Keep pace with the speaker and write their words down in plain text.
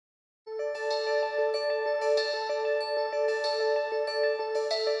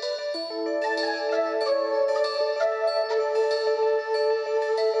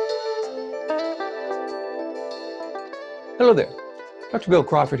Hello there. Dr. Bill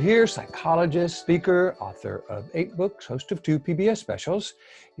Crawford here, psychologist, speaker, author of 8 books, host of 2 PBS specials.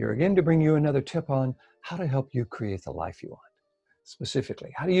 Here again to bring you another tip on how to help you create the life you want.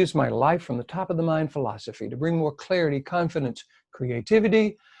 Specifically, how to use my life from the top of the mind philosophy to bring more clarity, confidence,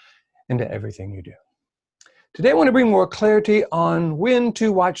 creativity into everything you do. Today I want to bring more clarity on when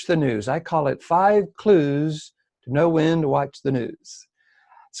to watch the news. I call it 5 clues to know when to watch the news.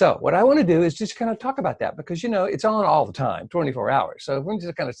 So what I want to do is just kind of talk about that because, it's on all the time, 24 hours. So if we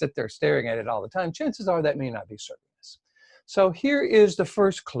just kind of sit there staring at it all the time, chances are that may not be serving us. So here is the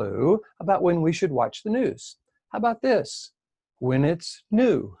first clue about when we should watch the news. How about this? When it's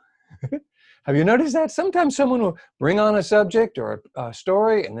new. Have you noticed that? Sometimes someone will bring on a subject or a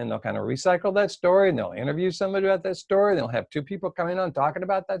story, and then they'll kind of recycle that story, and they'll interview somebody about that story. They'll have 2 people coming on talking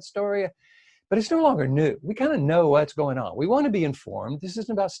about that story. But it's no longer new. We kind of know what's going on. We want to be informed. This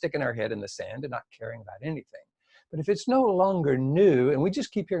isn't about sticking our head in the sand and not caring about anything. But if it's no longer new and we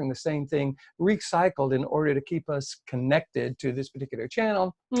just keep hearing the same thing recycled in order to keep us connected to this particular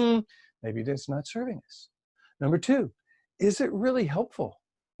channel, maybe it's not serving us. Number 2, is it really helpful?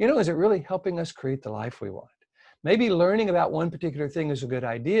 Is it really helping us create the life we want? Maybe learning about one particular thing is a good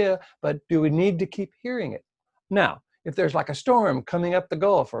idea, but do we need to keep hearing it? Now, if there's like a storm coming up the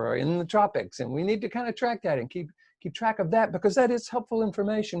Gulf or in the tropics, and we need to kind of track that and keep track of that because that is helpful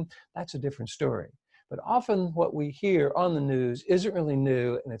information, that's a different story. But often what we hear on the news isn't really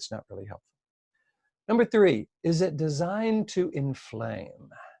new and it's not really helpful. Number 3, is it designed to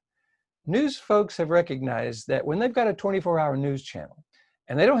inflame? News folks have recognized that when they've got a 24-hour news channel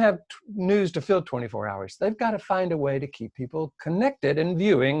and they don't have news to fill 24 hours, they've got to find a way to keep people connected and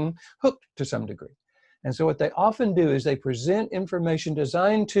viewing, hooked to some degree. And so what they often do is they present information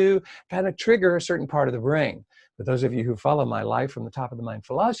designed to kind of trigger a certain part of the brain. For those of you who follow my life from the top of the mind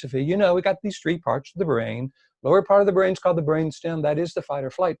philosophy, we got these 3 parts of the brain. Lower part of the brain is called the brainstem. That is the fight or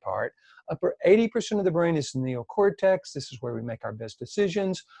flight part. Upper 80% of the brain is the neocortex. This is where we make our best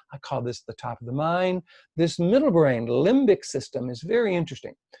decisions. I call this the top of the mind. This middle brain, limbic system, is very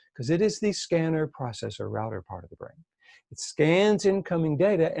interesting because it is the scanner, processor, router part of the brain. It scans incoming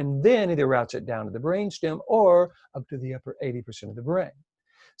data and then either routes it down to the brainstem or up to the upper 80% of the brain.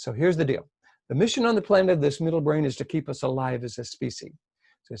 So here's the deal. The mission on the planet of this middle brain is to keep us alive as a species.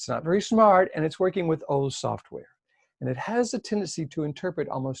 So it's not very smart and it's working with old software. And it has a tendency to interpret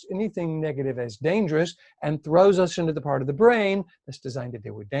almost anything negative as dangerous and throws us into the part of the brain that's designed to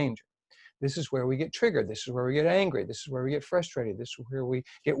deal with danger. This is where we get triggered. This is where we get angry. This is where we get frustrated. This is where we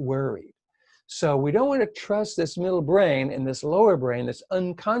get worried. So we don't want to trust this middle brain and this lower brain, this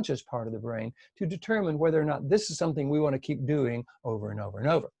unconscious part of the brain, to determine whether or not this is something we want to keep doing over and over and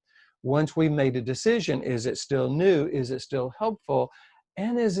over. Once we've made a decision, is it still new? Is it still helpful?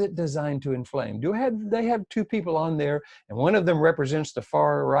 And is it designed to inflame? They have 2 people on there, and one of them represents the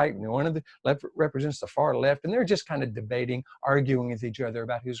far right, and one of the left represents the far left, and they're just kind of debating, arguing with each other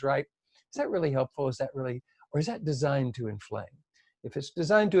about who's right. Is that really helpful? Or is that designed to inflame? If it's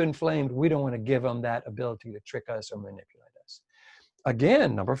designed to inflame, we don't want to give them that ability to trick us or manipulate us.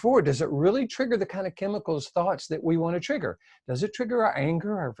 Again, number 4, does it really trigger the kind of chemicals, thoughts that we want to trigger? Does it trigger our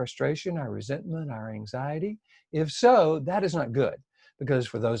anger, our frustration, our resentment, our anxiety? If so, that is not good. Because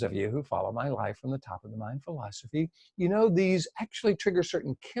for those of you who follow my life from the top of the mind philosophy, these actually trigger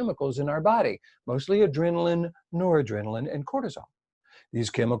certain chemicals in our body, mostly adrenaline, noradrenaline, and cortisol.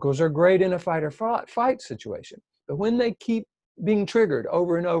 These chemicals are great in a fight or flight situation, but when they keep being triggered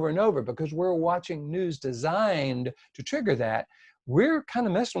over and over and over because we're watching news designed to trigger that, we're kind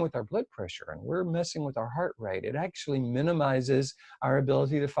of messing with our blood pressure and we're messing with our heart rate. It actually minimizes our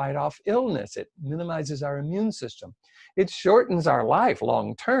ability to fight off illness. It minimizes our immune system. It shortens our life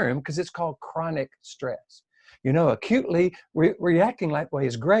long term because it's called chronic stress. Acutely reacting that way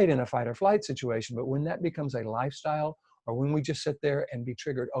is great in a fight or flight situation, but when that becomes a lifestyle or when we just sit there and be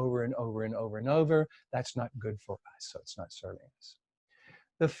triggered over and over and over and over, that's not good for us, so it's not serving us.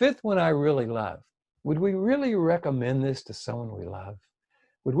 The 5th one I really love. Would we really recommend this to someone we love?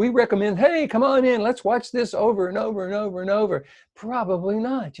 Would we recommend, hey, come on in, let's watch this over and over and over and over? Probably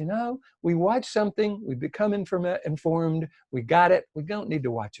not, We watch something, we become informed, we got it, we don't need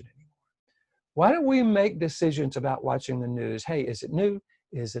to watch it anymore. Why don't we make decisions about watching the news? Hey, is it new?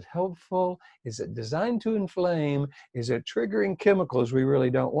 Is it helpful? Is it designed to inflame? Is it triggering chemicals we really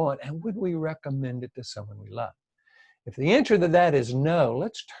don't want? And would we recommend it to someone we love? If the answer to that is no,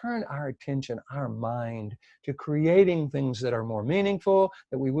 let's turn our attention, our mind, to creating things that are more meaningful,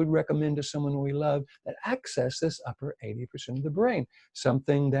 that we would recommend to someone we love, that access this upper 80% of the brain.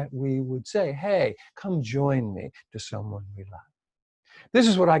 Something that we would say, hey, come join me, to someone we love. This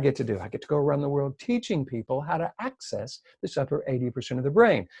is what I get to do. I get to go around the world teaching people how to access this upper 80% of the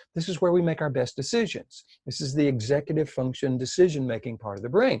brain. This is where we make our best decisions. This is the executive function decision-making part of the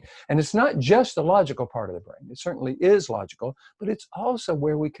brain. And it's not just the logical part of the brain. It certainly is logical, but it's also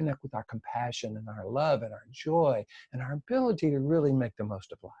where we connect with our compassion and our love and our joy and our ability to really make the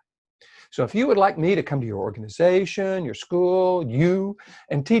most of life. So if you would like me to come to your organization, your school,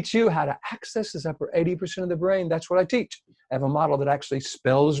 and teach you how to access this upper 80% of the brain, that's what I teach. I have a model that actually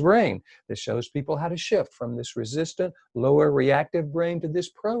spells brain. That shows people how to shift from this resistant, lower reactive brain to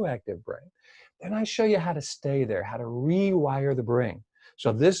this proactive brain. Then I show you how to stay there, how to rewire the brain.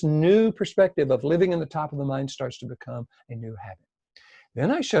 So this new perspective of living in the top of the mind starts to become a new habit. Then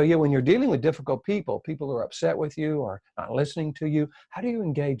I show you when you're dealing with difficult people who are upset with you or not listening to you, how do you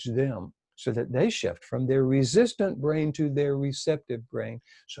engage them so that they shift from their resistant brain to their receptive brain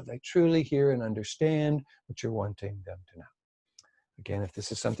so they truly hear and understand what you're wanting them to know. Again, if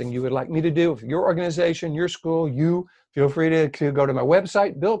this is something you would like me to do with your organization, your school, feel free to go to my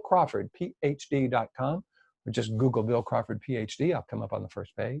website, BillCrawfordPhD.com, or just Google Bill Crawford PhD. I'll come up on the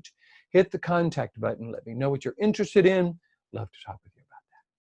first page. Hit the contact button. Let me know what you're interested in. Love to talk with you about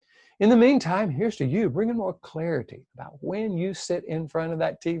that. In the meantime, here's to you bringing more clarity about when you sit in front of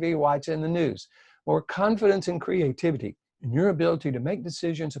that TV watching the news, more confidence and creativity in your ability to make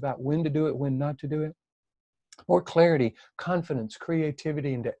decisions about when to do it, when not to do it, more clarity, confidence,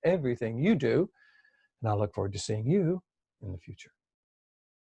 creativity into everything you do. And I look forward to seeing you in the future.